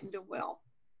insight into Will.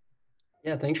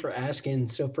 Yeah, thanks for asking.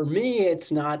 So for me,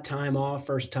 it's not time off,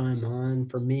 first time on.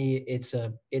 For me, it's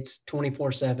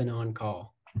 24/7 on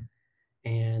call.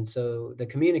 And so the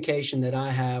communication that I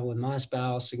have with my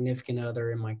spouse, significant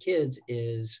other, and my kids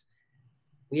is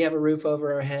we have a roof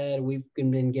over our head. We've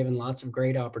been given lots of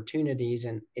great opportunities,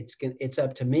 and it's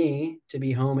up to me to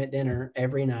be home at dinner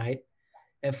every night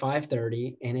at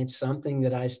 5:30, and it's something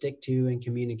that I stick to and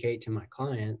communicate to my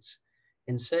clients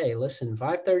and say, listen,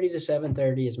 5:30 to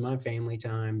 7:30 is my family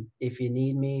time. If you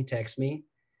need me, text me,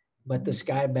 but the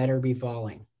sky better be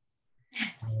falling.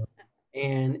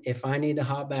 And if I need to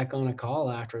hop back on a call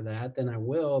after that, then I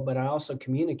will. But I also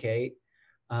communicate.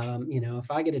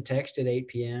 If I get a text at 8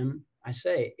 p.m., I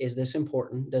say, is this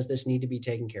important? Does this need to be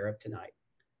taken care of tonight?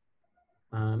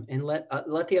 And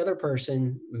let the other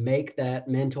person make that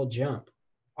mental jump.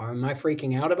 Am I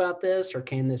freaking out about this, or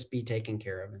can this be taken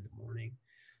care of in the morning?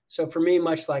 So for me,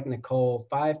 much like Nicole,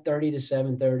 5:30 to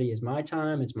 7:30 is my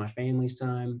time. It's my family's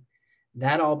time.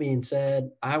 That all being said,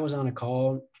 I was on a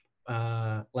call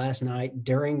last night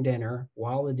during dinner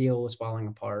while the deal was falling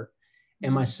apart.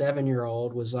 And my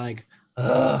 7-year-old was like,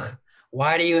 ugh,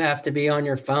 why do you have to be on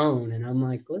your phone? And I'm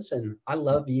like, listen, I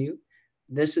love you.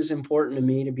 This is important to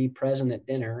me to be present at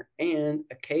dinner. And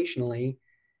occasionally, if I need to take a call, I will. But I also communicate.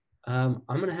 And I'm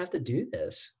going to have to do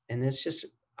this. And it's just,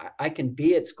 I can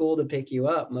be at school to pick you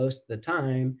up most of the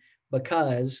time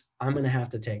because I'm going to have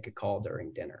to take a call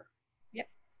during dinner. Yep.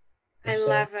 And I so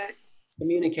love it.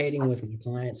 communicating with my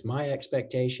clients, my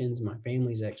expectations, my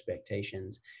family's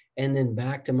expectations, and then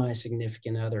back to my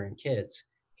significant other and kids.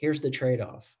 Here's the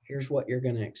trade-off. Here's what you're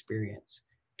going to experience.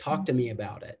 Talk to me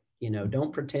about it.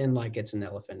 Don't pretend like it's an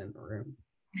elephant in the room.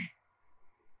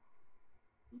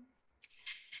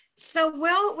 So,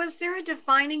 Will, was there a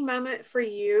defining moment for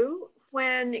you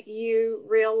when you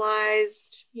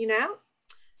realized,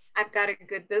 I've got a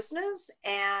good business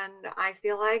and I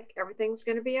feel like everything's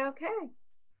going to be okay?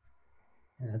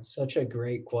 That's such a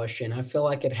great question. I feel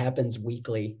like it happens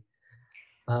weekly.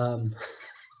 Um,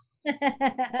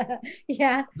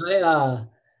 Yeah.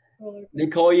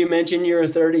 Nicole, you mentioned you're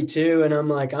 32, and I'm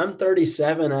like, I'm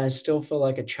 37. I still feel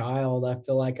like a child. I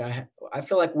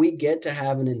feel like we get to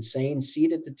have an insane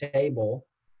seat at the table,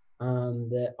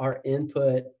 that our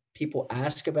input people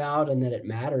ask about and that it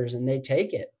matters, and they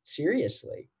take it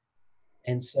seriously.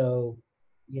 And so,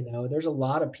 there's a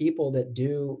lot of people that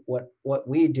do what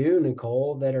we do,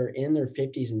 Nicole, that are in their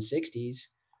 50s and 60s.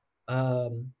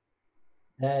 Um,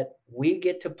 that we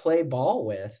get to play ball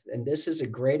with. And this is a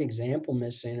great example,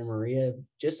 Miss Santa Maria,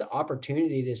 just the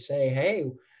opportunity to say, hey,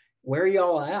 where are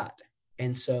y'all at?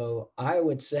 And so I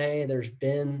would say there's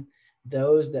been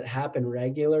those that happen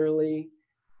regularly,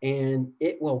 and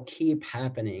it will keep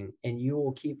happening. And you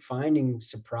will keep finding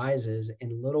surprises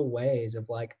in little ways of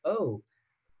like, oh,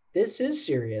 this is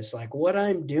serious. Like what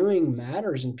I'm doing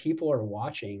matters and people are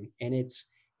watching. And it's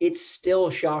still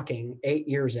shocking 8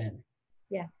 years in.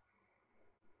 Yeah.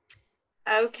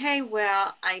 Okay,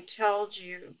 well, I told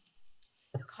you,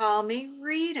 call me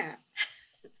Rita.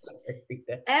 Sorry.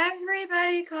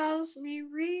 Everybody calls me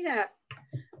Rita.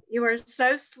 You are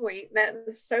so sweet. That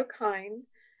is so kind.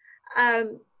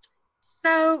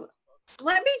 So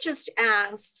let me just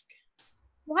ask,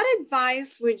 what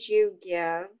advice would you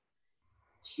give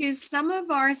to some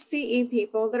of our CE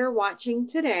people that are watching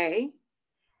today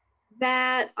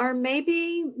that are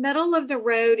maybe middle of the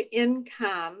road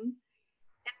income?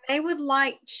 They would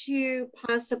like to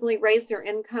possibly raise their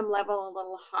income level a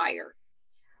little higher.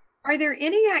 Are there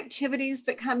any activities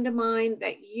that come to mind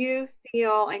that you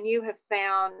feel and you have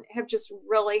found have just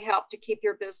really helped to keep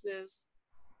your business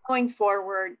going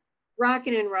forward,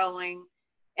 rocking and rolling?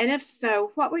 And if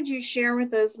so, what would you share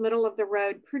with those middle of the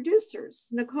road producers?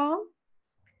 Nicole?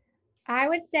 I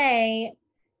would say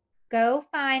go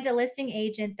find a listing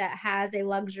agent that has a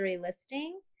luxury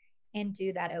listing and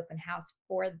do that open house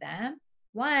for them.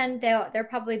 One, they're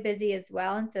probably busy as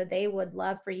well, and so they would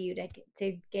love for you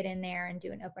to get in there and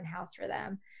do an open house for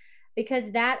them, because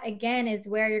that again is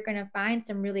where you're going to find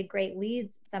some really great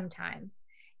leads sometimes.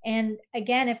 And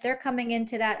again, if they're coming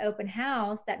into that open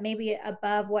house that maybe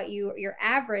above what your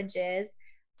average is,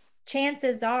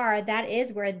 chances are that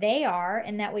is where they are,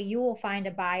 and that way you will find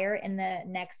a buyer in the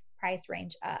next price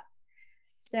range up.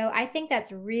 So I think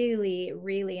that's really,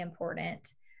 really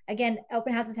important. Again,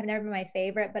 open houses have never been my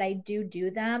favorite, but I do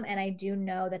them, and I do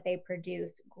know that they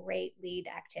produce great lead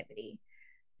activity.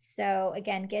 So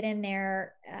again, get in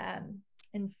there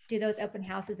and do those open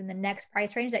houses in the next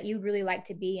price range that you'd really like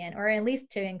to be in, or at least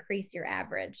to increase your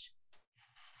average.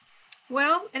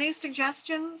 Well, any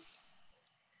suggestions?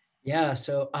 Yeah,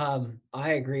 so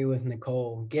I agree with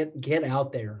Nicole. Get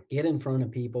out there, get in front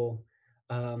of people.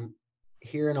 Um,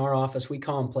 Here in our office, we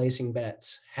call them placing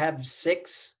bets. Have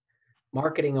 6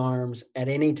 marketing arms at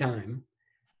any time.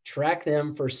 Track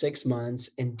them for 6 months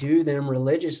and do them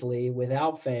religiously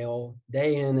without fail,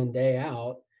 day in and day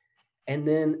out. And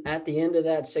then at the end of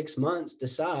that 6 months,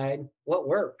 decide what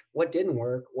worked, what didn't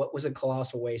work, what was a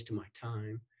colossal waste of my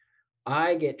time.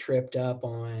 I get tripped up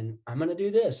on, I'm going to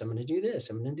do this, I'm going to do this,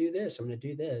 I'm going to do this, I'm going to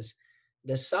do this.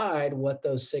 Decide what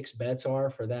those 6 bets are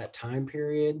for that time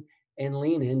period and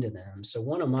lean into them. So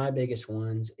one of my biggest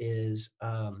ones is,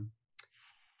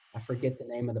 I forget the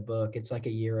name of the book. It's like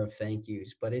a year of thank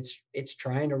yous, but it's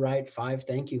trying to write 5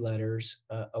 thank you letters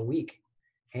a week,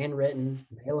 handwritten,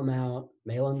 mail them out,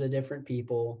 mail them to different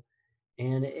people.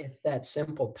 And it's that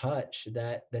simple touch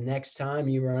that the next time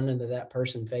you run into that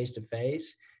person face to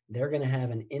face, they're going to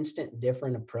have an instant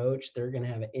different approach. They're going to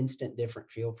have an instant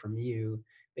different feel from you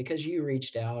because you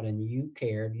reached out and you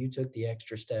cared. You took the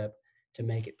extra step to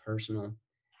make it personal.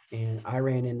 And I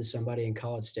ran into somebody in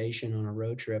College Station on a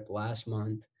road trip last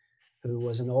month who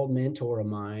was an old mentor of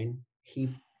mine. He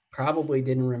probably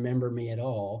didn't remember me at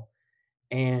all.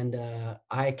 And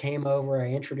I came over, I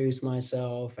introduced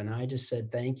myself, and I just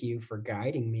said, thank you for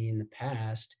guiding me in the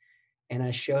past. And I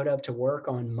showed up to work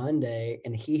on Monday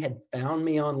and he had found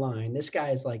me online. This guy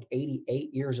is like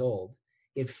 88 years old.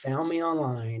 He had found me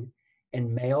online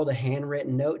and mailed a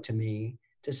handwritten note to me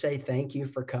to say thank you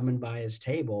for coming by his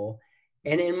table.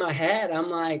 And in my head, I'm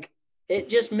like, it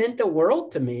just meant the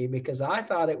world to me because I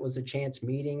thought it was a chance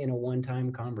meeting and a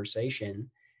one-time conversation.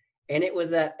 And it was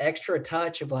that extra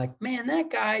touch of like, man, that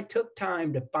guy took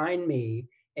time to find me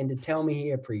and to tell me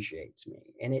he appreciates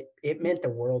me. And it meant the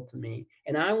world to me.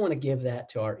 And I want to give that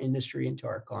to our industry and to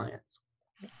our clients.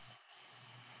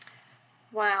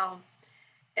 Wow.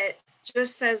 It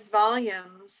just says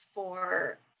volumes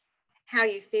for how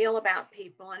you feel about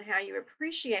people and how you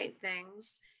appreciate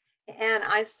things. And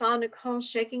I saw Nicole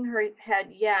shaking her head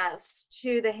yes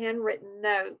to the handwritten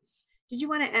notes. Did you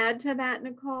want to add to that,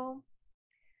 Nicole?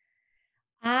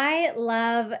 I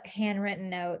love handwritten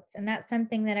notes, and that's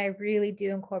something that I really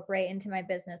do incorporate into my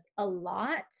business a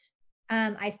lot.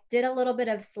 I did a little bit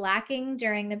of slacking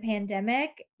during the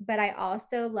pandemic, but I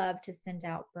also love to send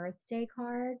out birthday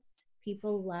cards.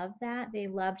 People love that. They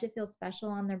love to feel special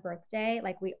on their birthday,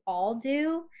 like we all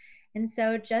do. And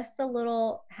so just a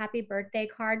little happy birthday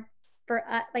card for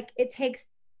like it takes,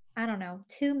 I don't know,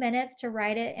 2 minutes to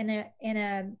write it in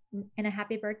a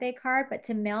happy birthday card, but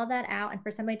to mail that out and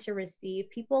for somebody to receive,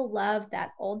 people love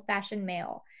that old fashioned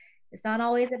mail. It's not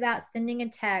always about sending a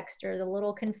text or the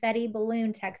little confetti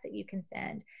balloon text that you can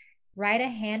send. Write a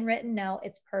handwritten note.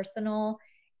 It's personal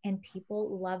and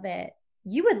people love it.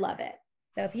 You would love it.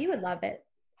 So if you would love it,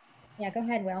 yeah, go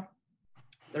ahead, Will.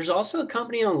 There's also a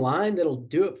company online that'll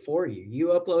do it for you. You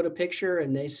upload a picture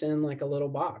and they send like a little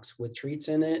box with treats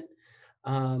in it.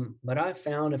 But I've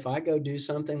found if I go do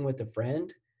something with a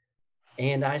friend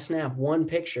and I snap one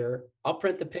picture, I'll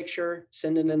print the picture,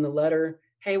 send it in the letter.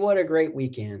 Hey, what a great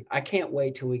weekend. I can't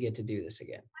wait till we get to do this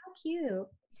again. How cute.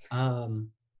 Um,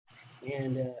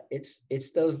 and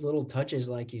it's those little touches,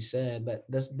 like you said, but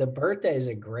the birthday is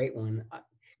a great one.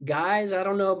 Guys, I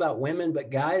don't know about women, but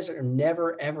guys are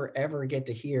never, ever, ever get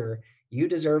to hear you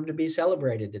deserve to be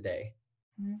celebrated today.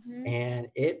 Mm-hmm. And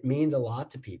it means a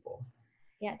lot to people.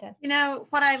 Yeah, it does. You know,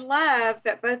 what I love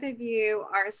that both of you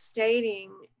are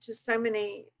stating to so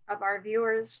many of our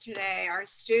viewers today, our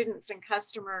students and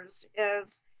customers,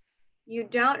 is you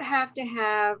don't have to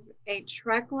have a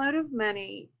truckload of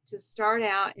money to start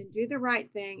out and do the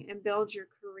right thing and build your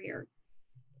career.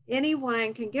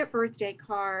 Anyone can get birthday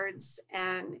cards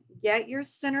and get your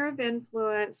center of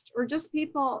influence or just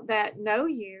people that know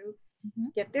you,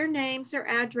 get their names, their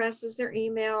addresses, their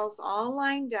emails all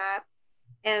lined up.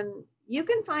 And you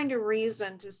can find a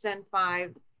reason to send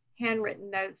 5 handwritten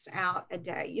notes out a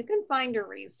day. You can find a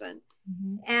reason.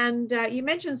 And you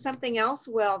mentioned something else,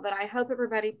 Will, that I hope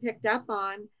everybody picked up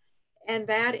on. And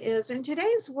that is, in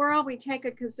today's world, we take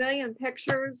a gazillion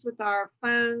pictures with our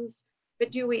phones,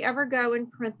 but do we ever go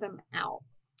and print them out?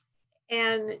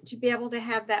 And to be able to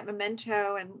have that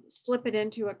memento and slip it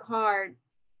into a card,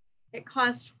 it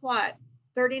costs what?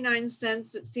 39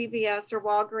 cents at CVS or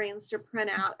Walgreens to print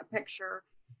out a picture,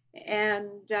 and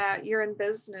you're in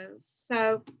business.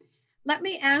 So let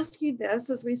me ask you this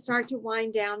as we start to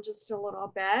wind down just a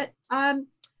little bit.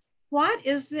 What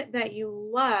is it that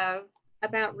you love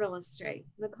about real estate,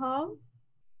 Nicole?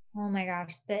 Oh my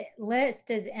gosh, the list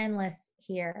is endless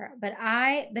here. But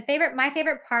my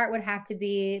favorite part would have to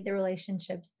be the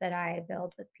relationships that I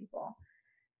build with people.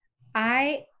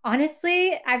 I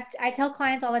honestly, I tell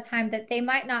clients all the time that they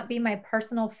might not be my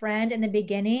personal friend in the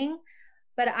beginning,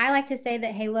 but I like to say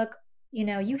that, hey, look,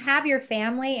 you have your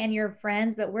family and your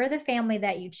friends, but we're the family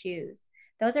that you choose.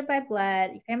 Those are by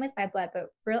blood. Your family's by blood,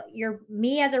 but you're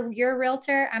me as your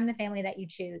realtor. I'm the family that you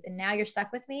choose, and now you're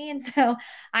stuck with me. And so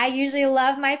I usually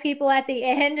love my people at the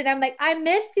end, and I'm like, I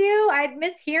miss you. I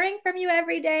miss hearing from you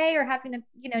every day, or having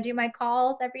to do my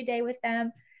calls every day with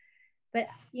them. But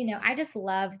I just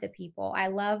love the people. I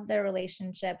love the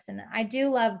relationships, and I do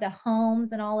love the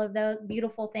homes and all of those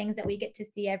beautiful things that we get to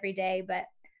see every day. But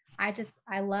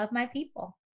I love my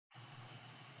people.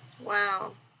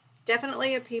 Wow.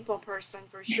 Definitely a people person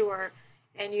for sure.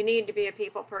 And you need to be a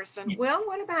people person. Will,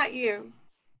 what about you?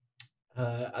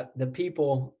 The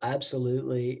people,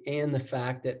 absolutely. And the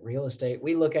fact that real estate,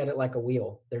 we look at it like a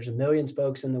wheel. There's a million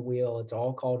spokes in the wheel. It's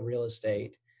all called real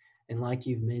estate. And like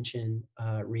you've mentioned,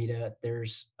 Rita,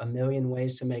 there's a million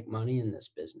ways to make money in this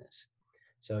business.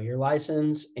 So your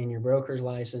license and your broker's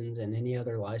license and any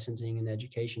other licensing and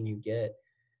education you get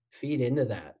feed into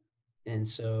that. And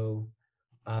so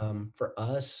for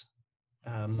us,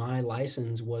 my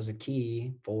license was a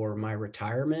key for my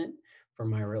retirement, for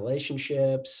my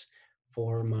relationships,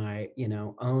 for my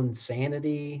own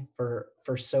sanity, for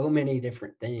so many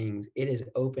different things. It has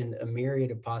opened a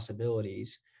myriad of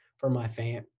possibilities for my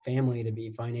family to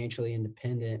be financially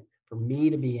independent, for me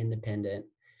to be independent,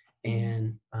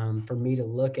 and for me to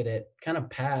look at it kind of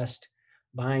past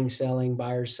buying, selling,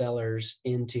 buyers, sellers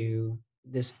into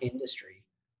this industry.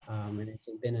 And it's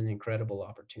been an incredible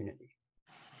opportunity.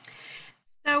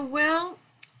 So, Will,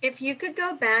 if you could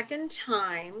go back in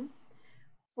time,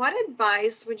 what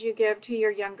advice would you give to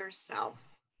your younger self?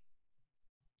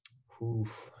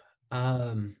 Oof.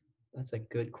 That's a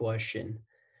good question.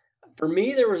 For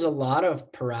me, there was a lot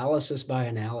of paralysis by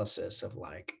analysis of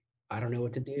like, I don't know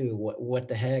what to do. What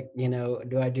the heck,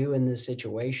 do I do in this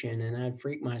situation? And I'd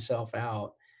freak myself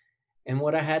out. And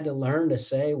what I had to learn to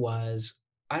say was,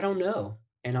 I don't know,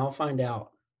 and I'll find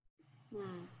out.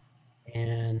 Hmm.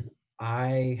 And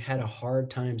I had a hard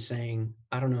time saying,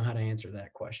 I don't know how to answer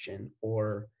that question,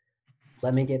 or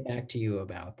let me get back to you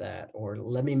about that, or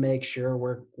let me make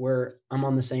sure I'm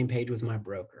on the same page with my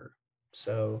broker.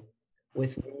 So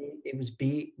with me, it was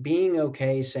being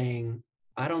okay saying,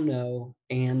 I don't know,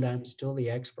 and I'm still the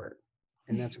expert,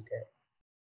 and that's okay.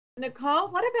 Nicole,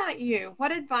 what about you?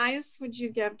 What advice would you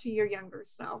give to your younger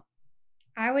self?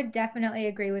 I would definitely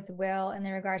agree with Will in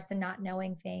the regards to not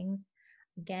knowing things.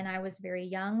 Again, I was very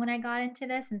young when I got into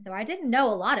this, and so I didn't know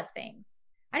a lot of things.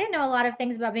 I didn't know a lot of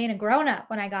things about being a grown up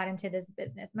when I got into this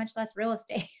business, much less real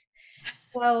estate.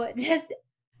 So just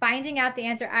finding out the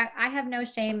answer, I have no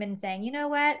shame in saying, you know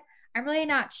what, I'm really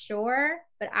not sure,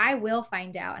 but I will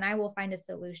find out and I will find a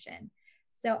solution.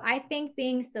 So I think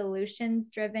being solutions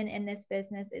driven in this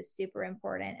business is super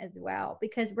important as well,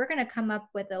 because we're going to come up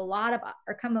with a lot of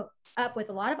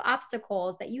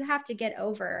obstacles that you have to get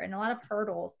over and a lot of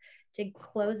hurdles to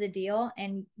close a deal.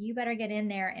 And you better get in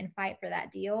there and fight for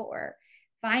that deal or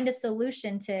find a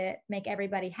solution to make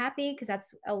everybody happy, because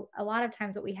that's a lot of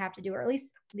times what we have to do, or at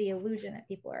least the illusion that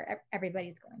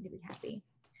everybody's going to be happy.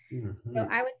 Mm-hmm. So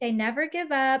I would say never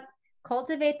give up,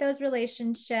 cultivate those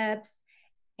relationships,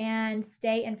 and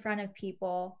stay in front of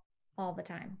people all the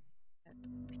time.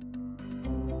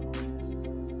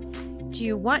 Do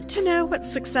you want to know what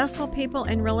successful people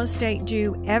in real estate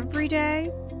do every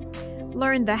day?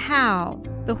 Learn the how,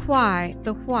 the why,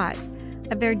 the what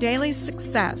of their daily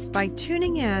success by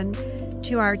tuning in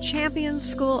to our Champions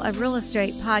School of Real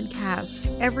Estate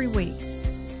podcast every week.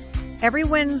 Every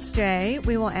Wednesday,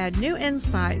 we will add new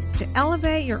insights to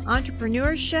elevate your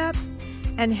entrepreneurship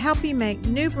and help you make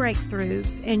new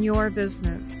breakthroughs in your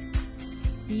business.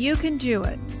 You can do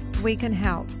it. We can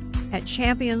help at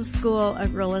Champions School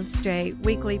of Real Estate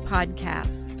Weekly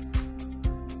Podcast.